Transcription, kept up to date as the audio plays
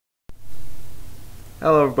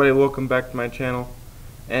Hello everybody, welcome back to my channel.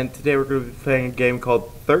 And today we're going to be playing a game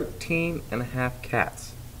called 13 and a Half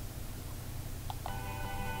Cats.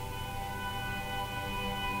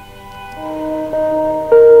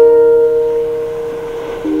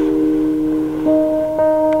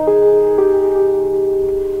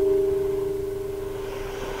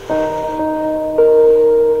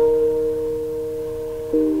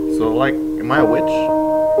 So like, am I a witch?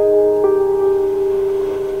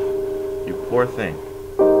 You poor thing.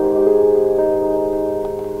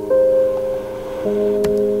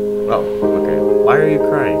 Oh, okay. Why are you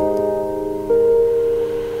crying?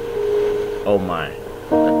 Oh my.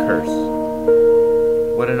 A curse.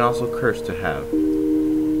 What an awful curse to have.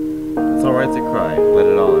 It's alright to cry. Let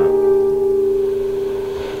it all out.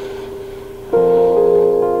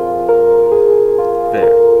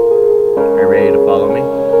 There. Are you ready to follow me?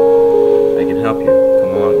 I can help you.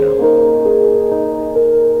 Come along now.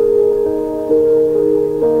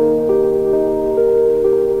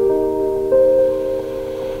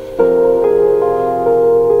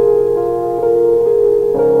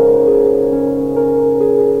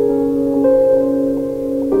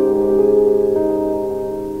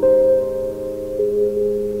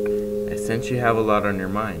 Since you have a lot on your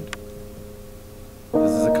mind.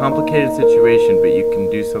 This is a complicated situation, but you can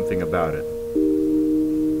do something about it.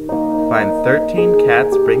 Find 13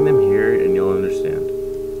 cats, bring them here, and you'll understand.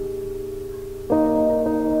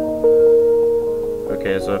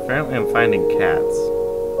 Okay, so apparently I'm finding cats.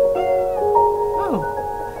 Oh,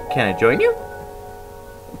 can I join you?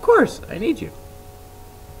 Of course, I need you.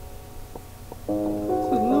 This is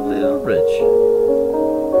a lovely little bridge.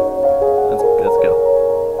 Let's go.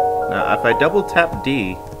 Now, if I double tap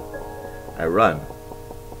D, I run.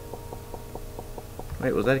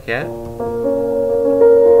 Wait, was that a cat?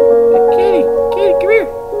 Hey, kitty, come here.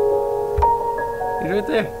 He's right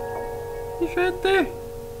there. He's right there.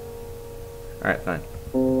 Alright, fine.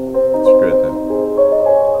 Screw it then.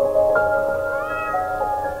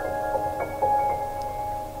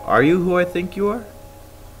 Are you who I think you are?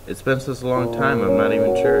 It's been such a long time, I'm not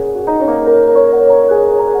even sure.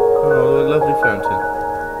 Oh, a lovely fountain.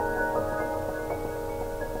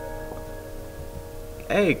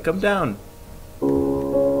 Hey, come down. Oh,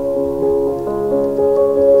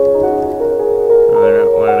 they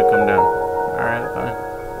wanted to come down. Alright, fine.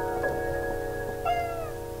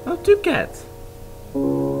 Oh, two cats.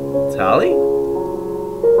 Tolly?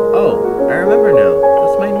 Oh, I remember now.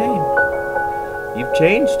 That's my name. You've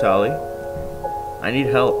changed, Tolly. I need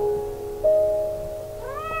help.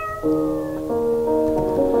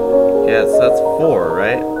 Yes, that's 4,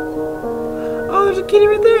 right? Oh, there's a kitty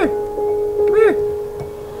right there. Come here.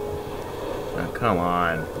 Oh, come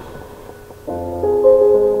on. It's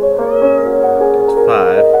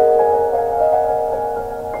 5.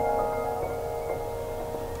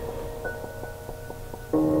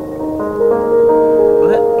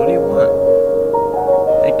 What do you want?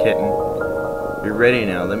 Hey, kitten. You're ready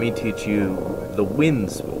now. Let me teach you the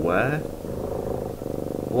wind spell. What?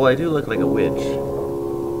 Well, I do look like a witch.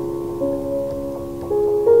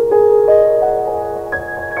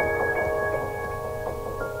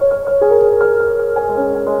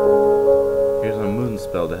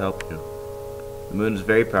 Spell to help you. The moon is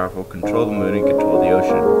very powerful. Control the moon and control the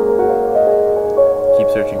ocean. Keep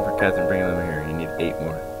searching for cats and bring them here. You need 8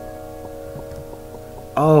 more.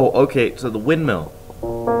 Oh, okay, so the windmill.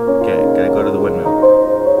 Okay, gotta go to the windmill.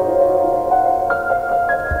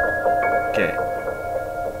 Okay.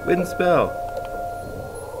 Wind spell.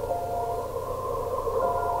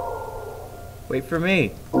 Wait for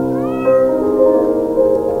me.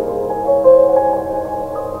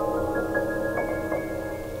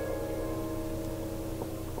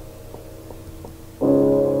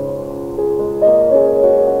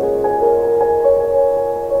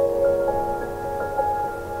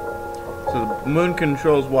 The moon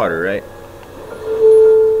controls water, right?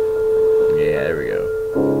 Yeah, there we go.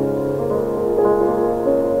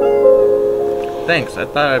 Thanks, I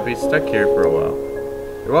thought I'd be stuck here for a while.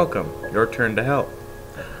 You're welcome. Your turn to help.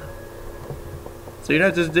 So you're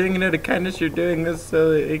not just doing it out of kindness, you're doing this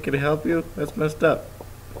so that it can help you? That's messed up.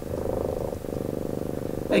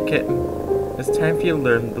 Hey kitten, it's time for you to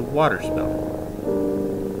learn the water spell.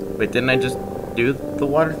 Wait, didn't I just do the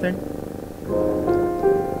water thing?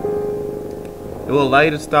 It will allow you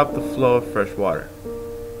to stop the flow of fresh water.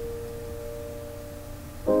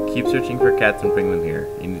 Keep searching for cats and bring them here.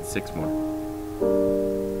 You need 6 more.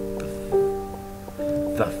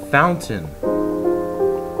 The fountain.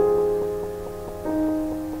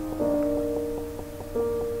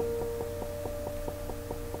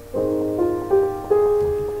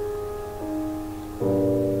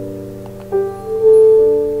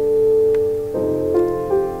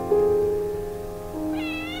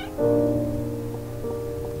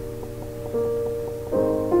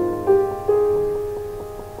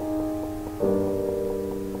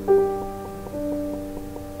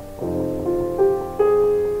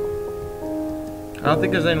 don't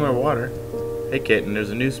think there's anywhere water. Hey kitten,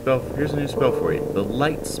 there's a new spell. Here's a new spell for you. The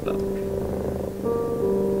light spell.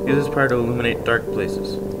 Use this power to illuminate dark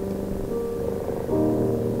places.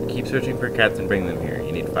 Keep searching for cats and bring them here.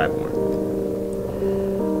 You need 5 more.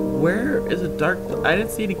 Where is a dark... I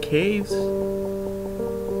didn't see any caves.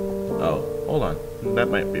 Oh, hold on. That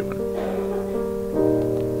might be one.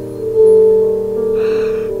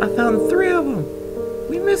 I found 3 of them.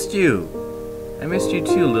 We missed you. I missed you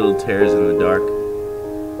too, little tears in the dark.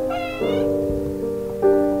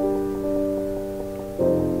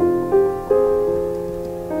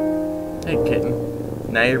 Hey kitten,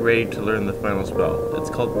 now you're ready to learn the final spell. It's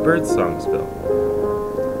called Birdsong Spell.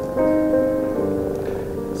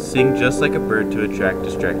 Sing just like a bird to attract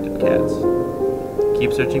distracted cats.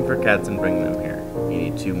 Keep searching for cats and bring them here. You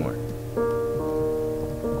need 2 more.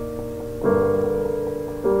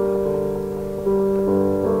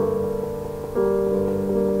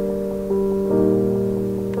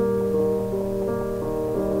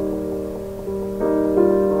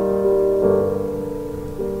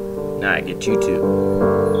 Now I get you 2.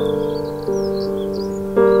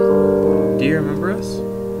 Do you remember us?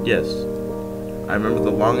 Yes. I remember the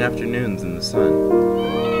long afternoons in the sun.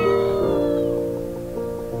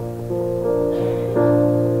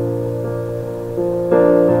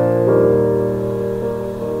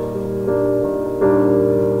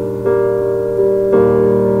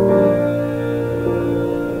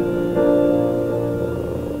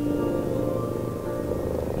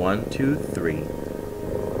 One, 2, 3,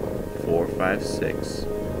 4, 5, 6,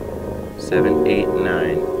 7, 8,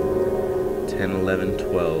 9, 10, 11,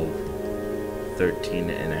 12, 13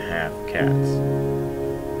 and a half cats.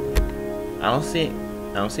 I don't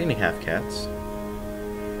see any half cats.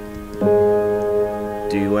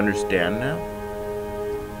 Do you understand now?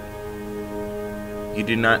 You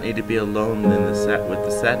do not need to be alone in with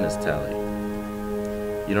the sadness tally.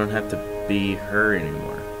 You don't have to be her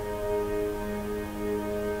anymore.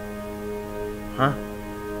 Huh?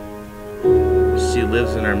 She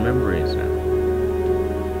lives in our memories now.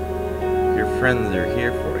 Your friends are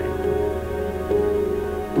here for you.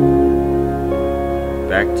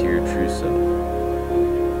 Back to your true self.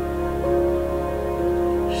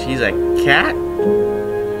 She's a cat?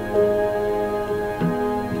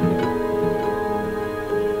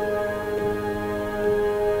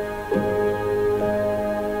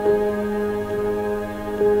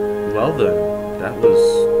 Well then, that was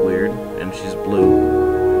weird, and she's blue.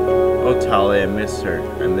 Oh Tali, I miss her.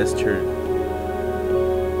 I missed her.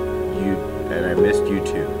 And I missed you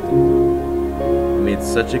too. You made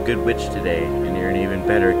such a good witch today, and you're an even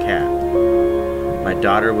better cat. My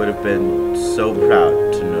daughter would have been so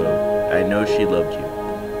proud to know. I know she loved you.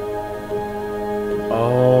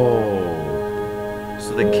 Oh.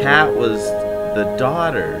 So the cat was the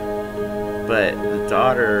daughter, but the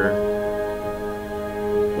daughter...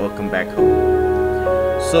 Welcome back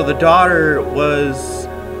home. So the daughter was...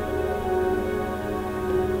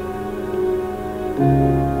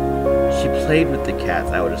 She played with the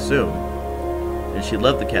cats, I would assume. And she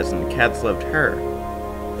loved the cats, and the cats loved her.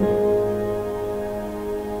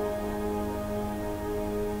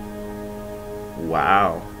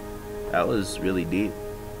 Wow. That was really deep.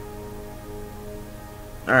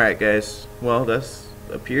 Alright guys, well this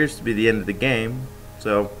appears to be the end of the game.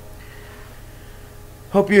 So,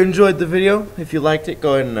 hope you enjoyed the video. If you liked it,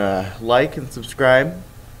 go ahead and like and subscribe.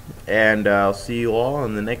 And I'll see you all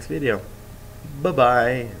in the next video.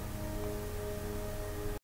 Bye-bye.